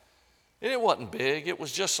 And it wasn't big. It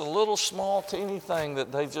was just a little small, teeny thing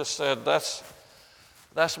that they just said, that's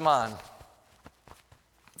mine.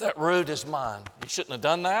 That root is mine. You shouldn't have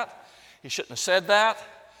done that. You shouldn't have said that.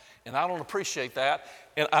 And I don't appreciate that.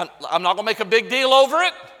 And I'm not going to make a big deal over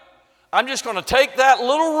it. I'm just going to take that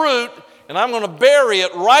little root and I'm going to bury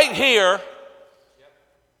it right here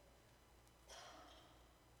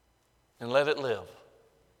and let it live.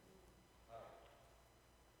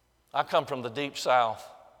 I come from the deep south,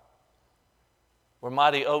 where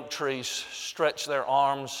mighty oak trees stretch their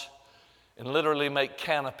arms and literally make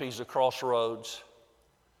canopies across roads.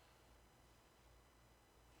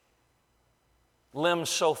 Limbs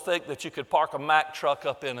so thick that you could park a Mack truck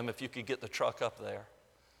up in them if you could get the truck up there.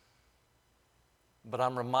 But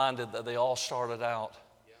I'm reminded that they all started out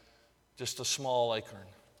just a small acorn.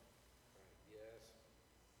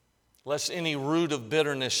 Lest any root of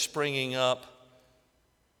bitterness springing up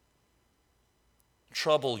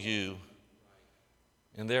trouble you,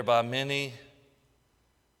 and thereby many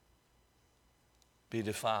be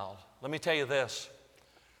defiled. Let me tell you this.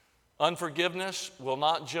 Unforgiveness will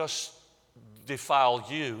not just defile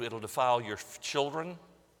you, it'll defile your children,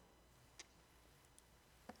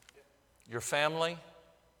 your family,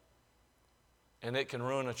 and it can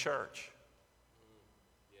ruin a church.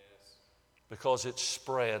 Because it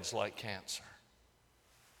spreads like cancer.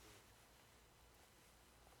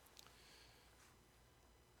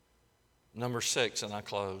 Number 6, and I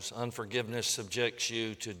close. Unforgiveness subjects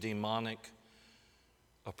you to demonic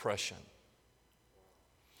oppression.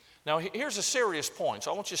 Now, here's a serious point,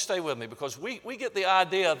 so I want you to stay with me, because we get the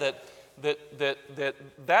idea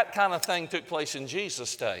that kind of thing took place in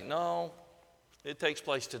Jesus' day. No, it takes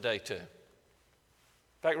place today too.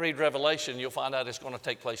 In fact, read Revelation, you'll find out it's going to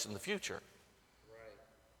take place in the future.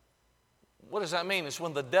 Right. What does that mean? It's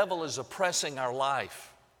when the devil is oppressing our life.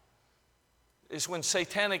 It's when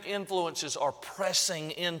satanic influences are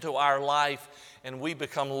pressing into our life and we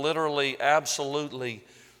become literally, absolutely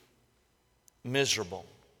miserable.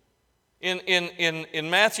 In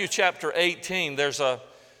Matthew chapter 18, there's a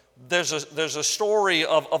story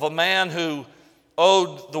of a man who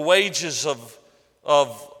owed the wages of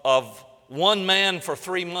one man for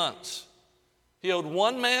 3 months. He owed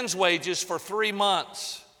one man's wages for 3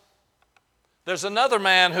 months. There's another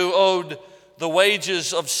man who owed the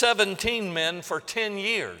wages of 17 men for 10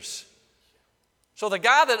 years. So the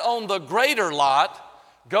guy that owned the greater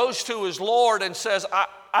lot goes to his Lord and says,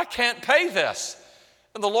 I can't pay this.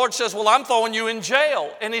 And the Lord says, well, I'm throwing you in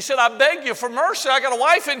jail. And he said, I beg you for mercy. I got a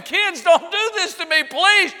wife and kids. Don't do this to me.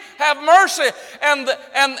 Please have mercy. And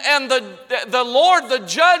the Lord, the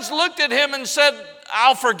judge, looked at him and said,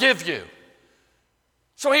 I'll forgive you.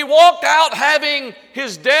 So he walked out having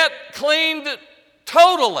his debt cleaned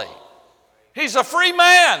totally. He's a free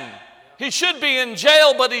man. He should be in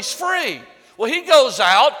jail, but he's free. Well, he goes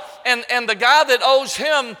out, and the guy that owes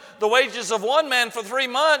him the wages of one man for 3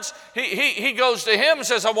 months, he goes to him and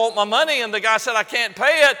says, I want my money. And the guy said, I can't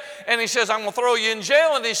pay it. And he says, I'm going to throw you in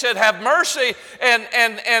jail. And he said, have mercy. And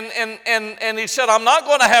he said, I'm not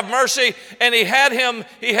going to have mercy. And he had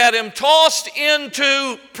him tossed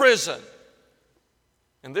into prison.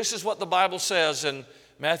 And this is what the Bible says in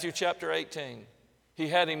Matthew chapter 18. He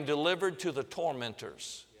had him delivered to the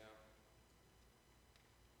tormentors.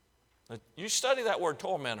 Now, you study that word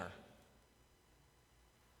tormentor.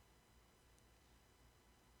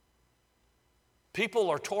 People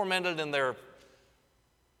are tormented in their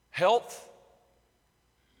health,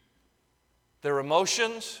 their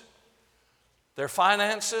emotions, their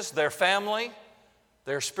finances, their family,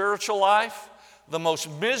 their spiritual life. The most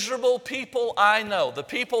miserable people I know, the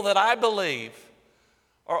people that I believe,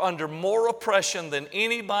 are under more oppression than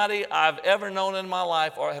anybody I've ever known in my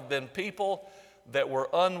life, or have been people that were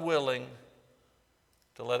unwilling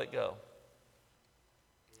to let it go,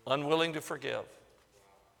 unwilling to forgive.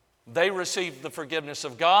 They received the forgiveness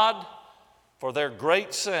of God for their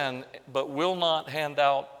great sin, but will not hand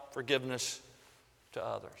out forgiveness to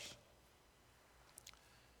others.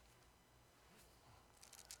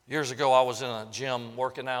 Years ago, I was in a gym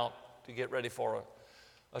working out to get ready for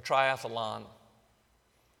a triathlon.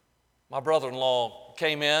 My brother-in-law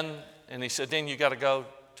came in and he said, "Dean, you got to go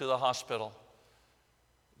to the hospital.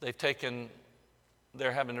 They're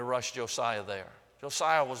having to rush Josiah there."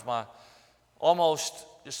 Josiah was my almost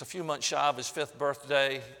just a few months shy of his 5th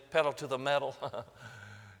birthday, pedal to the metal.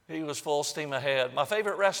 He was full steam ahead. My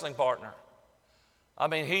favorite wrestling partner. I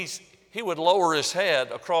mean, he would lower his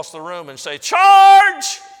head across the room and say,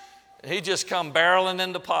 "Charge!" He'd just come barreling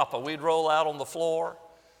into Papa. We'd roll out on the floor.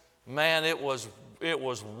 Man, it was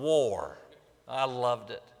war. I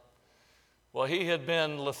loved it. Well, he had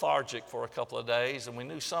been lethargic for a couple of days, and we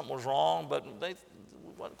knew something was wrong, but they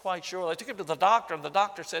weren't quite sure. They took him to the doctor, and the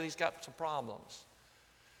doctor said he's got some problems.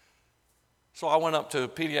 So I went up to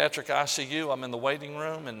pediatric ICU. I'm in the waiting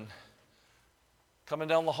room, and coming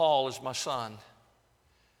down the hall is my son.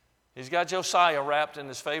 He's got Josiah wrapped in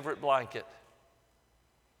his favorite blanket.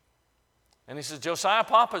 And he says, "Josiah,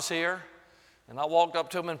 Papa's here." And I walked up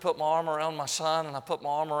to him and put my arm around my son, and I put my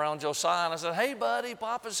arm around Josiah, and I said, "Hey, buddy,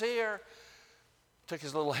 Papa's here." Took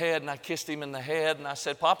his little head, and I kissed him in the head, and I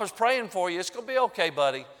said, "Papa's praying for you. It's going to be okay,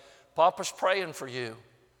 buddy. Papa's praying for you."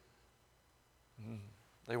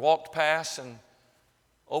 They walked past and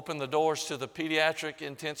opened the doors to the pediatric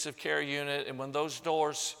intensive care unit, and when those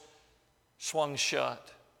doors swung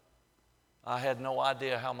shut, I had no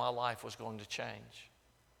idea how my life was going to change.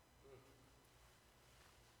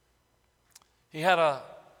 He had a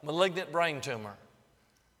malignant brain tumor.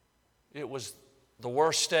 It was the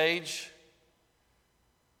worst stage,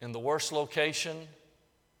 in the worst location,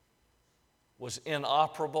 was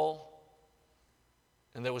inoperable,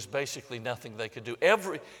 and there was basically nothing they could do.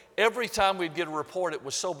 Every time we'd get a report, it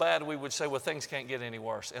was so bad we would say, "Well, things can't get any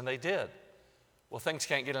worse." And they did. "Well, things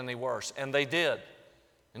can't get any worse." And they did.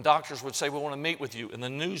 And doctors would say, "We want to meet with you." And the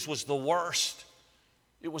news was the worst.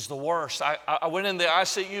 It was the worst. I went in the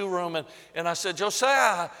ICU room and I said,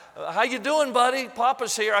 "Josiah, how you doing, buddy?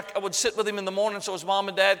 Papa's here." I would sit with him in the morning so his mom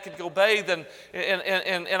and dad could go bathe. And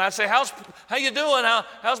I'd say, how you doing?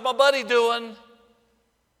 How's my buddy doing?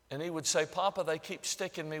 And he would say, "Papa, they keep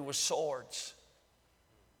sticking me with swords.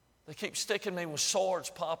 They keep sticking me with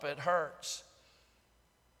swords, Papa. It hurts."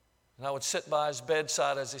 And I would sit by his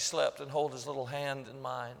bedside as he slept and hold his little hand in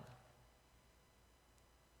mine.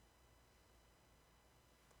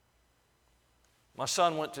 My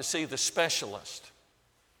son went to see the specialist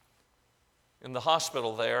in the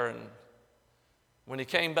hospital there, and when he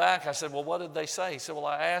came back, I said, "Well, what did they say?" He said, "Well,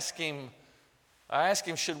 I asked him,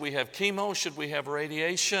 should we have chemo? Should we have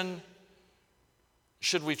radiation?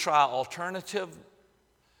 Should we try alternative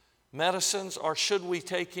medicines? Or should we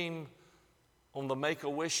take him on the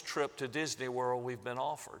Make-A-Wish trip to Disney World we've been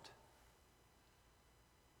offered?"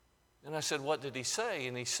 And I said, "What did he say?"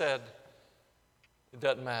 And he said, "It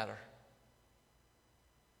doesn't matter.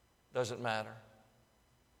 Doesn't matter.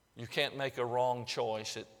 You can't make a wrong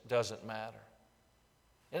choice. It doesn't matter."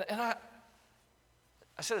 And I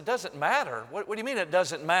said, "It doesn't matter? What do you mean it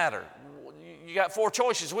doesn't matter? You got 4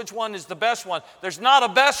 choices. Which one is the best one?" There's not a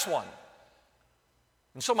best one.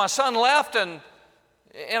 And so my son left, and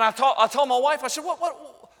I told my wife, I said,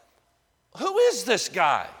 who is this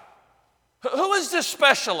guy? Who is this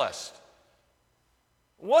specialist?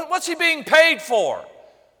 What's he being paid for?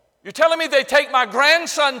 You're telling me they take my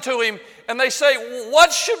grandson to him and they say,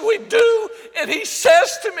 "What should we do?" And he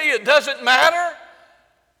says to me, "It doesn't matter.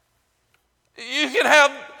 You can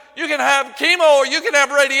have chemo, or you can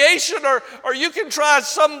have radiation, or you can try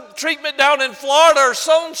some treatment down in Florida or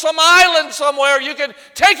some island somewhere. You can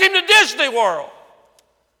take him to Disney World.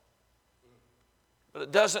 But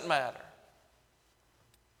it doesn't matter."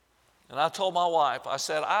 And I told my wife, I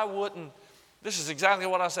said, I wouldn't. This is exactly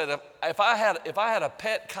what I said. If I had a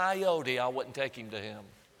pet coyote, I wouldn't take him to him.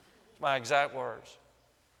 It's my exact words.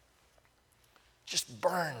 Just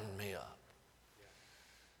burned me up.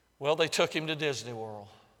 Well, they took him to Disney World.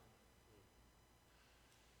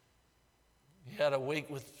 He had a week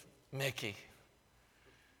with Mickey.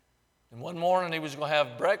 And one morning he was going to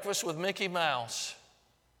have breakfast with Mickey Mouse.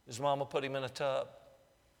 His mama put him in a tub.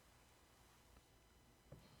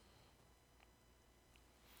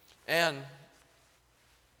 And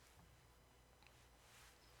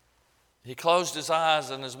he closed his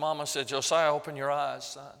eyes, and his mama said, "Josiah, open your eyes,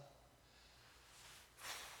 son."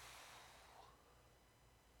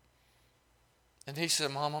 And he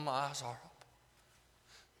said, Mama, my eyes are open.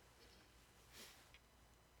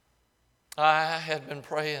 I had been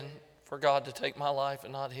praying for God to take my life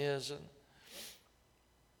and not his.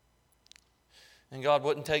 And God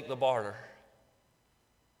wouldn't take the barter.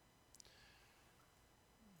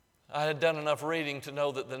 I had done enough reading to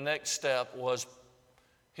know that the next step was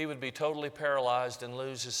he would be totally paralyzed and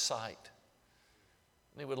lose his sight.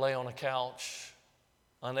 He would lay on a couch,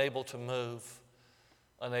 unable to move,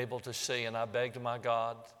 unable to see. And I begged my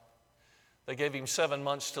God. They gave him 7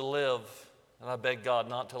 months to live, and I begged God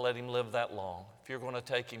not to let him live that long. If you're going to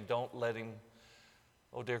take him, don't let him.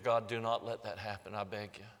 Oh, dear God, do not let that happen, I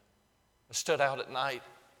beg you. I stood out at night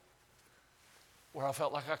where I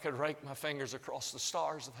felt like I could rake my fingers across the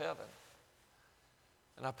stars of heaven.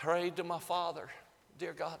 And I prayed to my Father,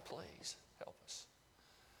 dear God, please help us.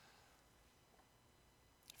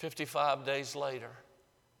 55 days later,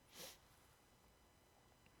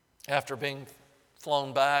 after being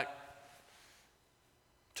flown back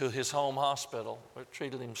to his home hospital, where it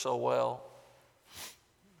treated him so well,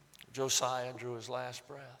 Josiah drew his last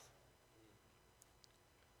breath.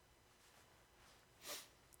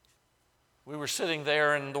 We were sitting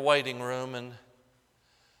there in the waiting room, and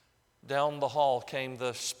down the hall came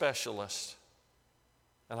the specialist,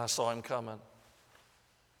 and I saw him coming.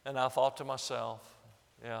 And I thought to myself,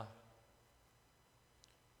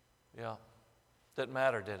 didn't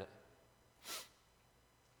matter, did it?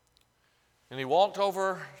 And he walked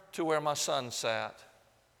over to where my son sat,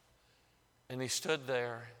 and he stood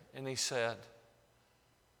there, and he said,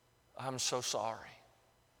 I'm so sorry.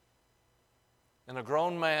 And a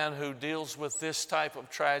grown man who deals with this type of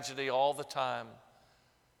tragedy all the time,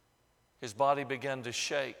 his body began to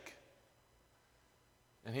shake,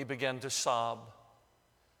 and he began to sob.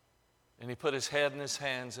 And he put his head in his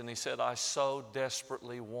hands, and he said, I so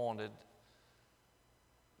desperately wanted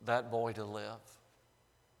that boy to live.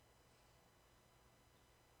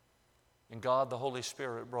 And God, the Holy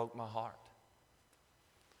Spirit, broke my heart.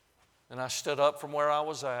 And I stood up from where I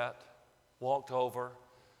was at, walked over,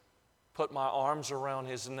 put my arms around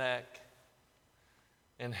his neck,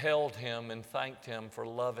 and held him and thanked him for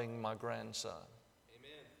loving my grandson.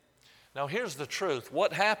 Amen. Now here's the truth.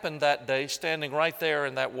 What happened that day, standing right there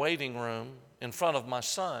in that waiting room in front of my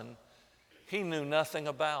son, he knew nothing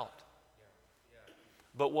about.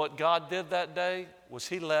 But what God did that day was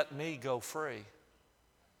he let me go free.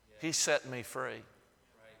 He set me free. Right.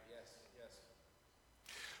 Yes.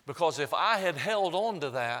 Because if I had held on to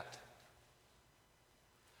that,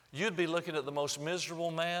 you'd be looking at the most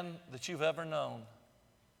miserable man that you've ever known.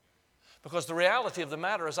 Because the reality of the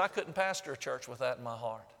matter is I couldn't pastor a church with that in my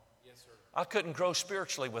heart. Yes, sir. I couldn't grow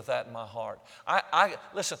spiritually with that in my heart.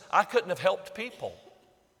 Listen, I couldn't have helped people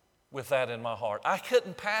with that in my heart. I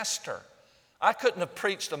couldn't pastor. I couldn't have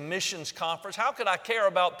preached a missions conference. How could I care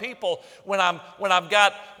about people when I've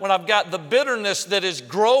got the bitterness that is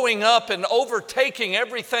growing up and overtaking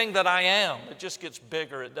everything that I am? It just gets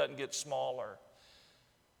bigger. It doesn't get smaller.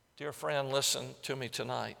 Dear friend, listen to me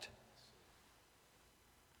tonight.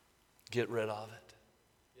 Get rid of it.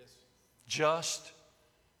 Yes. Just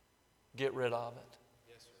get rid of it.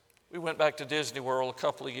 Yes, sir. We went back to Disney World a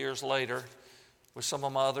couple of years later with some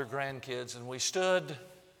of my other grandkids, and we stood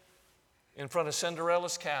in front of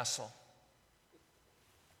Cinderella's castle.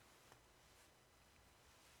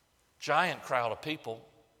 Giant crowd of people.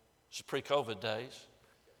 It's pre-COVID days.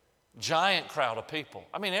 Giant crowd of people.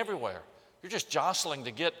 I mean, everywhere. You're just jostling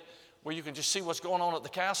to get where you can just see what's going on at the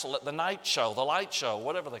castle, at the night show, the light show,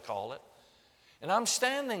 whatever they call it. And I'm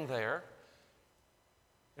standing there,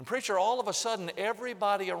 and preacher, all of a sudden,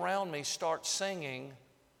 everybody around me starts singing,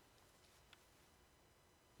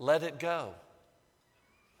 Let It Go.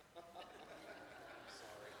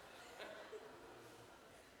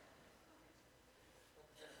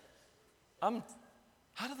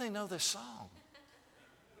 How do they know this song?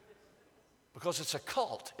 Because it's a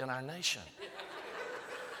cult in our nation.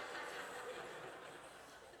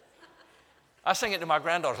 I sing it to my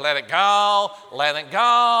granddaughters, let it go, let it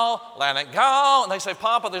go, let it go. And they say,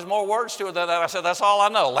 Papa, there's more words to it than that. I said, that's all I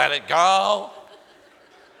know, let it go.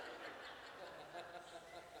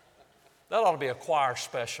 That ought to be a choir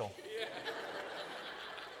special.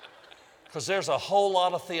 Because there's a whole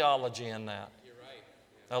lot of theology in that. You're right.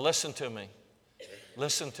 Now listen to me.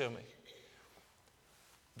 Listen to me.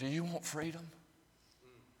 Do you want freedom?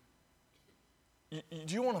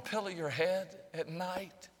 Do you want to pillow your head at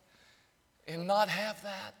night and not have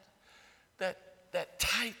that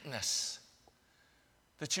tightness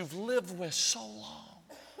that you've lived with so long?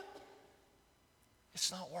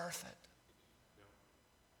 It's not worth it.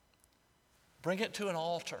 Bring it to an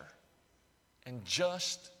altar and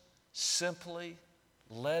just Simply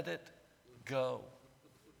let it go.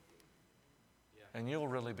 And you'll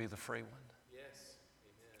really be the free one. Yes.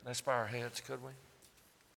 Amen. Let's bow our heads, could we?